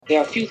there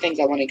are a few things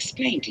I want to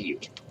explain to you.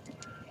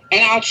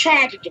 And I'll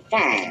try to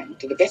define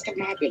to the best of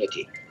my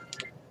ability.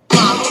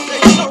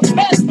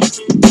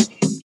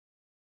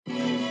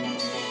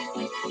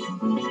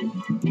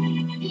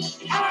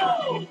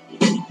 Oh!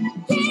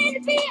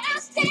 Can't be I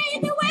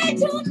stayed away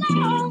too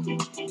long.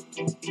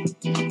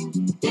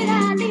 Did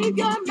I leave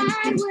your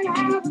mind when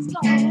I was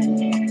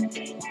gone?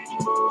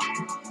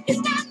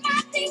 It's not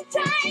my thing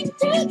trying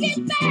to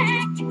get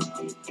back.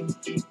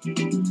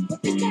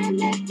 But this time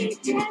let me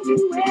tell you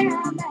where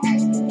I'm at.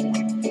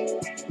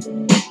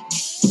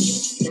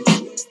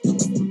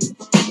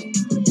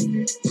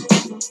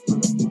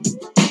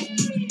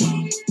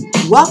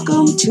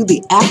 Welcome to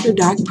the After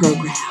Dark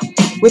program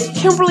with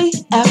Kimberly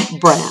F.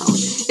 Brown.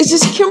 It's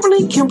just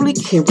Kimberly,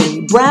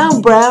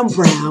 Brown.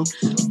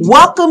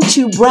 Welcome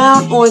to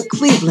Brown on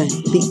Cleveland,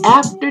 the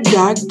After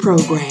Dark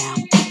program.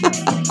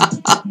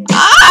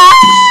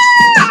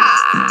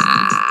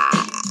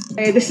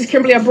 Hey, this is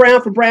Kimberly F.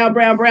 Brown for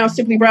Brown,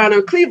 Simply Brown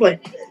on Cleveland.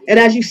 And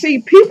as you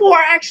see, people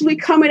are actually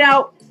coming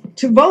out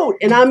to vote.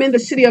 And I'm in the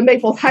city of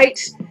Maple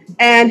Heights.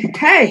 And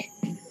hey,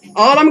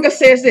 all I'm going to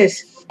say is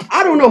this.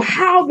 I don't know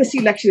how this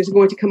election is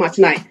going to come out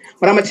tonight,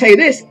 but I'm going to tell you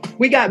this.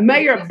 We got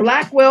Mayor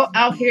Blackwell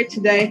out here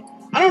today.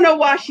 I don't know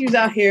why she's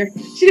out here.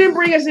 She didn't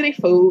bring us any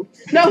food,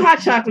 no hot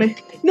chocolate,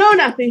 no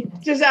nothing,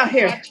 just out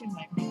here.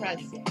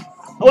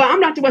 Well, I'm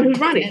not the one who's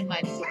running. And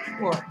my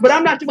support. But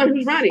I'm not the one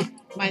who's running.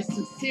 My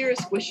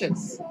sincerest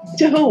wishes.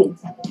 To whom?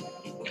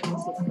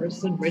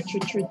 Councilperson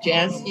Richard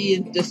Trojanksi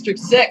in District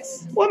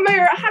 6. Well,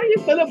 Mayor, how do you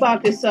feel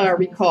about this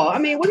recall? I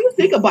mean, what do you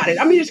think about it?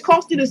 I mean, it's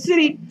costing the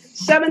city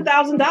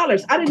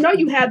 $7,000. I didn't know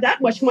you had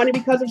that much money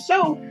because if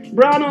so,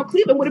 Brown on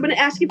Cleveland would have been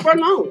asking for a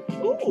loan.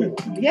 Ooh.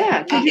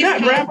 Yeah, because you're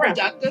not Brown.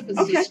 Productive.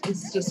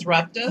 It's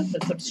disruptive.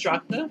 It's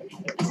obstructive.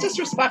 It's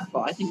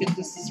disrespectful. I think it's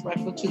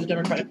disrespectful to the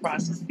democratic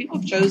process. People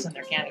have chosen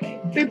their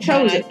candidate. They've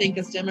chosen. And I think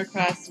as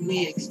Democrats,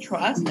 we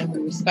trust and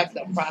we respect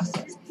that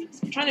process.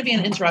 I'm trying to be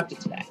uninterrupted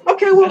today.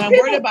 Okay, well, and I'm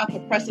worried about the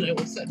precedent it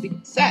will be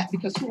set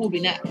because who will be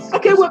next?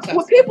 Okay,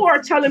 what people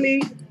are telling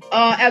me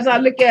as I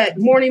look at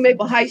Morning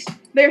Maple Heights,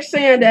 they're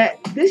saying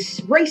that this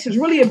race is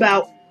really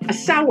about a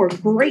sour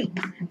grape.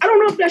 I don't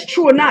know if that's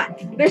true or not.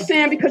 They're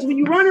saying because when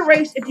you run a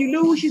race, if you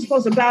lose, you're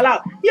supposed to bow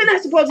out. You're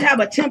not supposed to have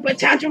a temper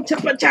tantrum.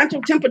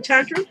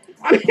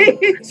 I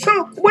mean,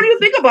 so what do you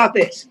think about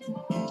this?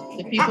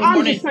 The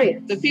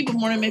people of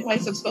Morning Maple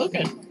Heights have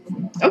spoken.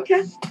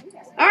 Okay.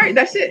 All right,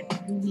 that's it.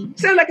 Mm-hmm.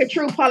 Sound like a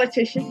true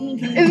politician.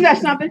 Mm-hmm. Isn't that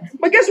something?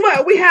 But guess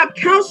what? We have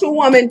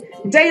Councilwoman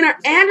Dana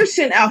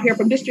Anderson out here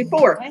from District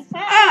 4.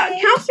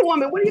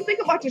 Councilwoman, what do you think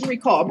about this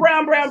recall?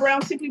 Brown,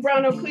 Simply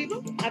Brown on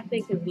Cleveland? I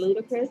think it's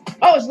ludicrous.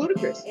 Oh, it's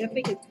ludicrous. I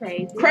think it's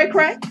crazy.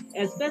 Cray.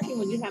 Especially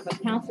when you have a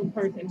council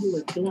person who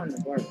is doing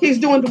the work. He's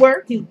doing the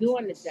work? He's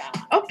doing the job.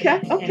 Okay.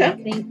 And I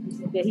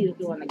think that he's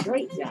doing a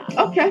great job.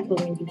 Okay.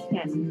 But when you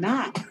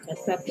cannot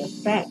accept the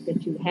fact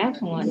that you have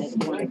someone that's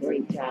doing a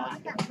great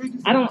job,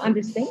 I don't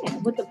understand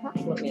what the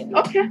problem is.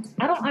 Okay.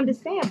 I don't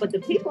understand, but the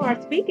people are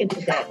speaking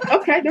today.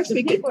 Okay, they're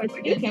speaking. The people are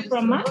speaking.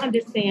 From my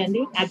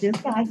understanding, I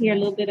just got here a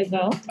little bit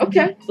ago.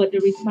 Okay. But the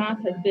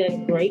response has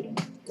been great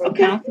from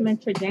Councilman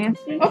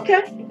Trojanksi.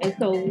 Okay. And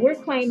so we're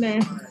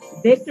claiming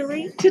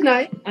victory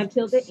tonight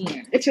until the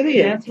end. Until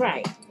the end. That's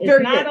right.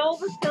 It's not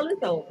over till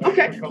it's over.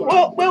 Okay.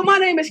 Well, my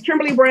name is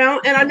Kimberly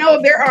Brown, and I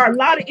know there are a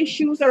lot of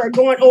issues that are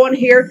going on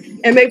here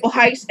in Maple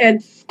Heights.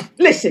 And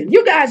listen,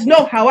 you guys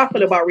know how I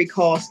feel about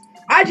recalls.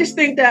 I just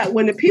think that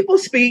when the people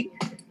speak,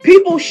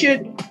 people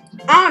should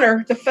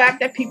honor the fact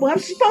that people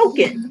have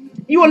spoken.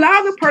 You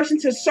allow the person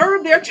to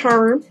serve their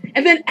term,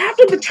 and then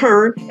after the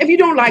term, if you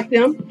don't like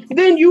them,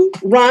 then you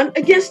run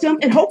against them,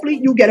 and hopefully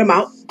you get them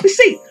out the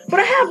seat. But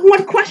I have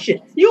one question.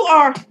 You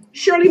are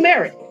Shirley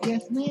Merritt.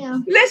 Yes,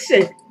 ma'am.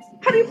 Listen,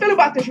 how do you feel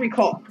about this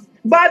recall?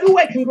 By the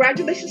way,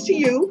 congratulations to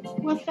you.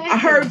 Well, I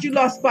heard you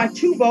lost by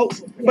 2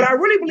 votes, but I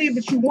really believe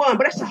that you won.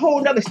 But that's a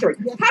whole other story.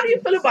 Yes. How do you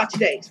feel about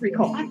today's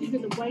recall? I think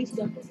it's a waste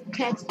of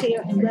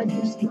taxpayer and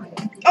residents' money.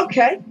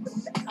 Okay.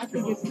 I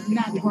think it's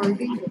not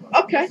worthy.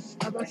 Okay.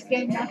 Of us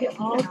standing out here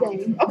all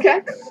day. Okay.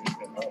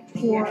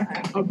 For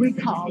a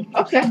recall.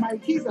 Okay.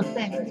 He's a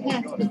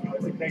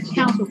fantastic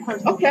council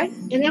person. Okay.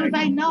 And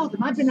everybody knows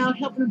him. I've been out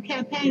helping him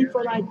campaign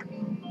for like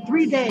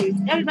 3 days.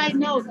 Everybody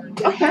knows him.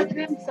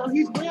 Him, so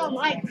he's well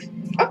liked.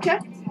 Okay,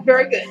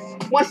 very good.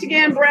 Once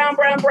again,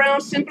 Brown,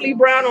 Simply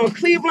Brown on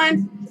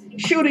Cleveland,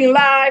 shooting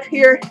live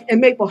here in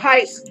Maple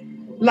Heights,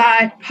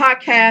 live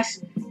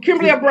podcast.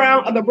 Kimberly F.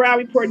 Brown of the Brown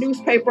Report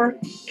newspaper,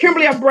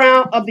 Kimberly F.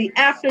 Brown of the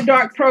After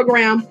Dark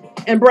program,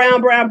 and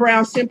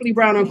Brown, Simply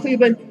Brown on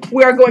Cleveland.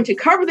 We are going to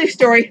cover this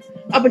story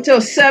up until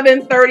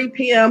 7:30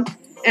 p.m.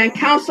 And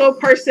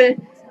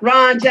councilperson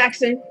Ron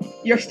Jackson,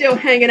 you're still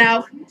hanging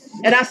out.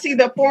 And I see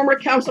the former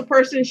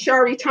councilperson,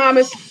 Shari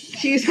Thomas.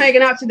 She's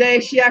hanging out today.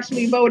 She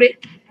actually voted.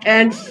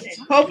 And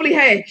hopefully,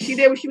 hey, she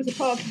did what she was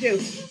supposed to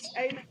do.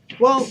 Amen.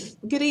 Well,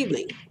 good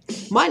evening.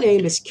 My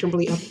name is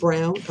Kimberly F.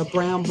 Brown, a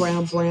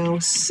Brown,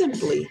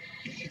 Simply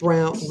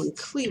Brown on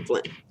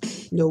Cleveland.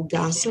 No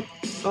gossip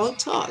or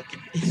talk.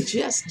 And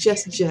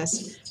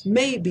just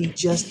maybe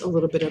just a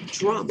little bit of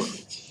drama.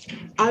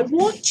 I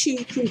want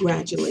to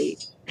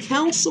congratulate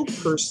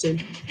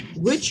Councilperson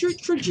Richard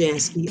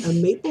Trojanski of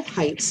Maple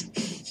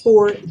Heights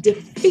for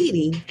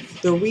defeating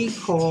the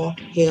recall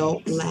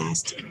held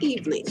last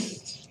evening.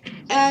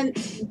 And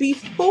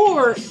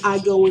before I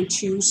go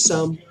into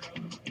some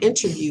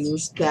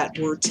interviews that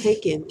were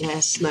taken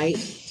last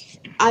night,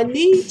 I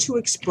need to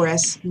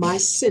express my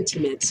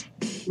sentiments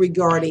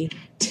regarding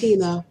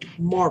Tina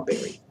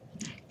Marbury.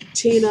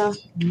 Tina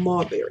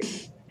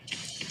Marbury.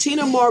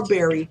 Tina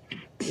Marbury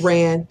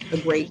ran a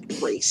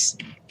great race.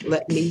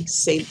 Let me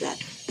say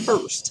that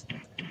first.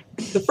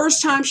 The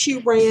first time she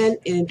ran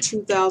in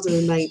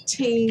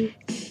 2019,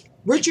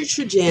 Richard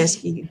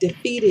Trojanski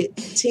defeated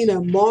Tina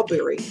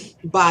Marbury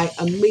by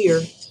a mere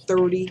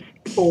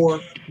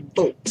 34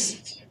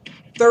 votes.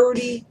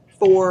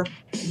 34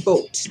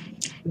 votes.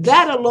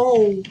 That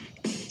alone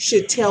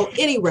should tell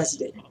any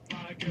resident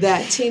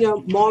that Tina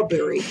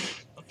Marbury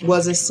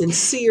was a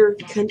sincere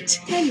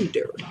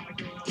contender.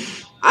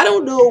 I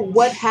don't know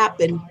what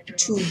happened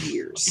 2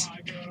 years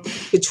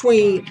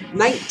between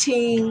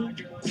 19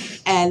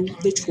 and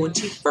the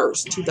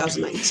 21st,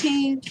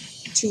 2019,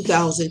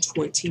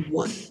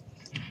 2021.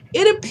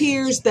 It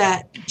appears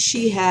that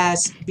she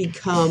has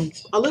become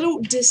a little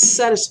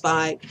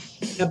dissatisfied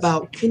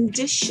about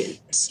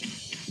conditions.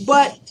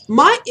 But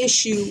my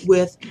issue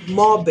with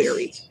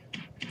Marbury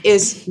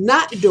is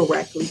not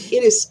directly,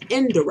 it is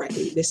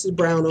indirectly. This is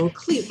Brown on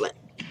Cleveland.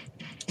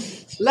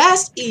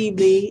 Last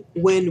evening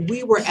when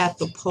we were at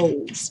the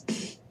polls,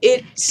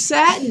 it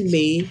saddened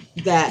me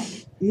that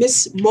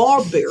Miss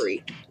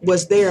Marbury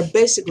was there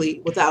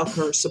basically without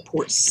her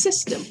support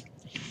system.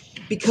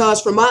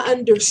 Because from my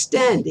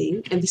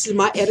understanding, and this is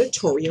my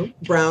editorial,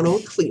 Brown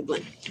on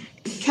Cleveland,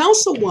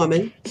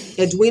 Councilwoman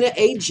Edwina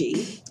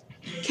A.G.,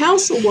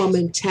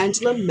 Councilwoman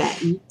Tangela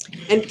Matten,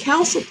 and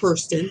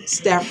Councilperson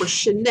Stafford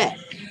Shanette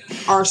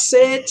are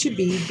said to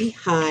be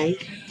behind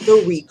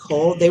the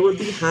recall. They were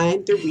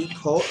behind the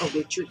recall of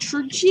Richard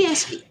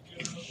Trojanski.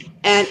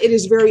 And it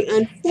is very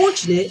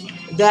unfortunate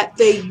that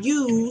they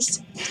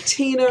used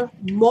Tina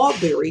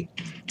Marbury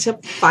to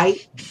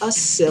fight a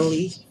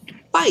silly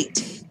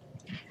fight.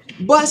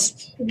 But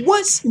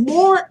what's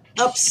more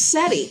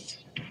upsetting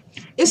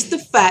is the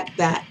fact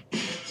that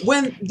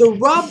when the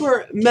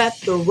rubber met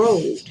the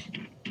road,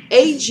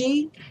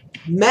 A.G.,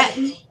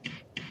 Matten,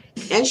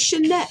 and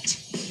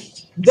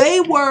Shanette, they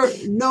were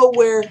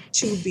nowhere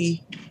to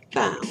be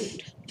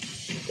found.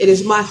 It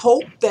is my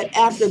hope that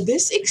after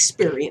this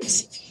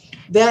experience,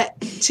 that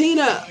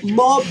Tina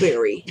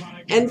Marbury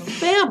and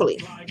family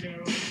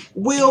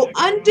will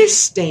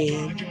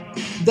understand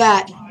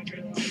that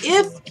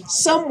if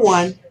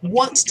someone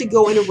wants to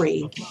go in a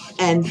ring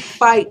and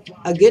fight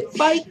a good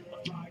fight,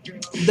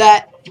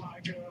 that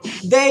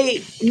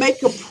they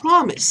make a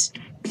promise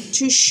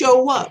to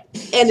show up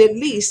and at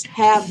least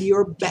have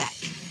your back.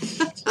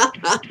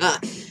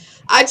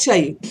 I tell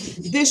you,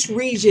 this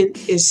region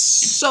is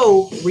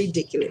so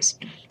ridiculous.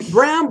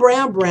 Brown,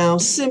 brown, brown,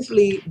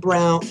 simply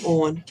brown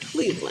on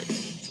Cleveland.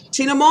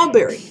 Tina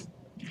Marbury,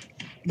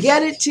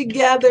 get it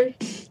together,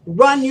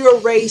 run your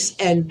race,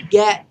 and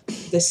get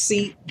the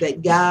seat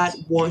that God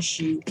wants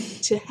you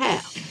to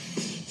have.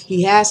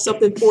 He has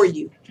something for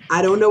you.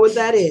 I don't know what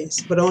that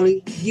is, but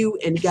only you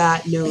and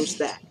God knows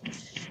that.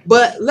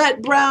 But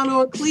let Brown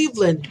on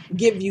Cleveland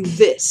give you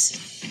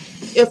this.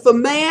 If a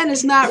man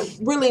is not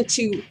willing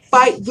to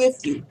fight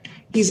with you,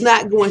 he's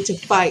not going to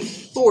fight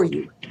for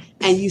you.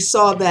 And you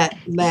saw that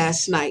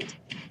last night.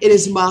 It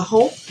is my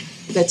hope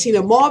that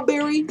Tina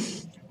Marbury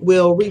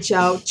will reach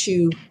out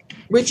to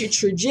Richard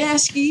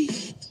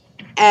Trojanski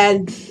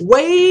and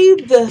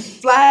wave the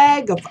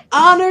flag of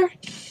honor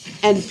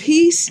and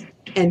peace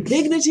and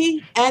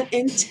dignity and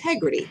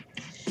integrity.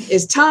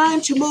 It's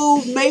time to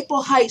move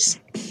Maple Heights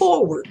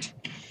forward.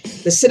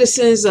 The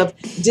citizens of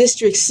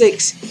District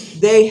 6,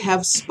 they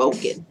have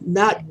spoken,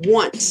 not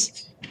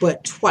once,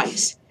 but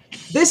twice.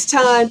 This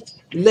time,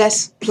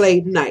 let's play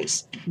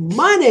nice.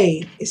 My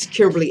name is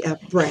Kimberly F.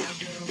 Brown.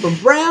 From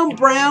Brown,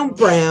 Brown,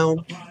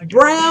 Brown,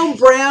 Brown,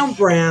 Brown,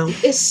 Brown,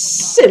 it's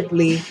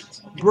simply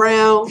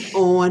Brown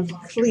on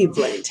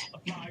Cleveland.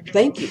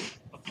 Thank you.